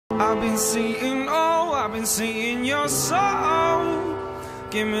I've been seeing your soul.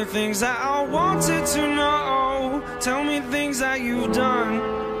 Give me things that I wanted to know. Tell me things that you've done.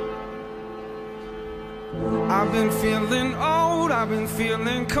 I've been feeling old, I've been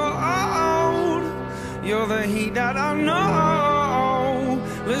feeling cold. You're the heat that I know.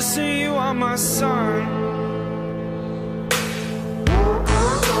 Listen, you are my sun.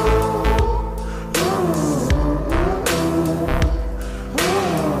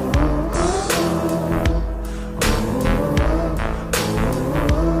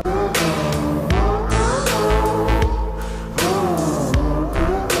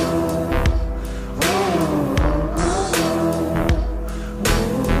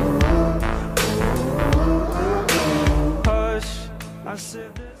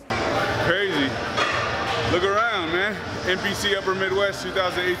 Crazy. Look around, man. NPC Upper Midwest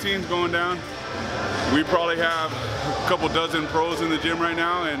 2018 is going down. We probably have a couple dozen pros in the gym right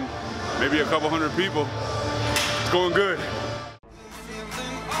now and maybe a couple hundred people. It's going good.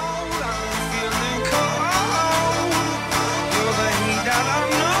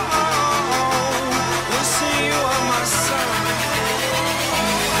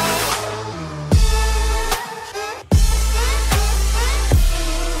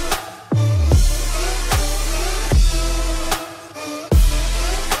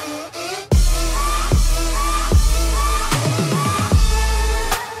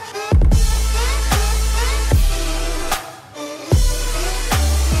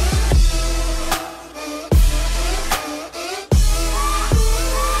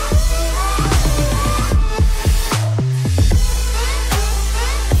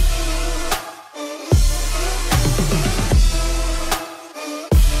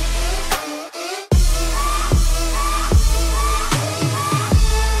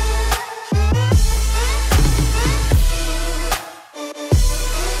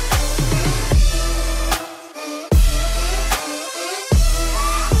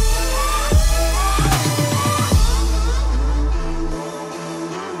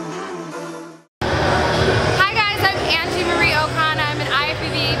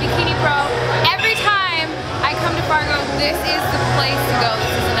 This is the place to go.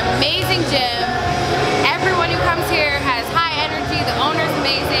 This is an amazing gym. Everyone who comes here has high energy. The owner's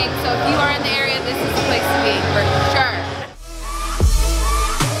amazing. So if you are in the area, this is the place to be for sure.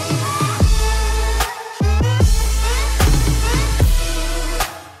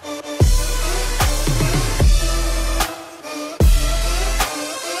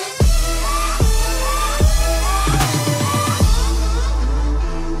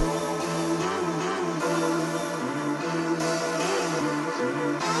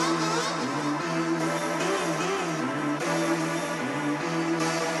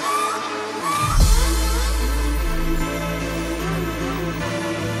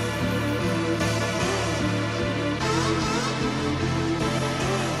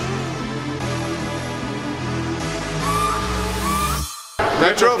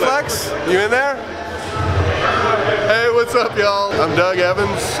 Metroflex, you in there? Hey, what's up, y'all? I'm Doug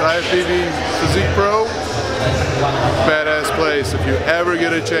Evans, IFBB Physique Pro. Badass place. If you ever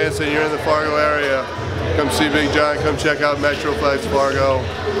get a chance and you're in the Fargo area, come see Big John, come check out Metroflex Fargo.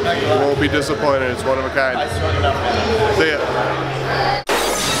 You won't be disappointed, it's one of a kind. See ya.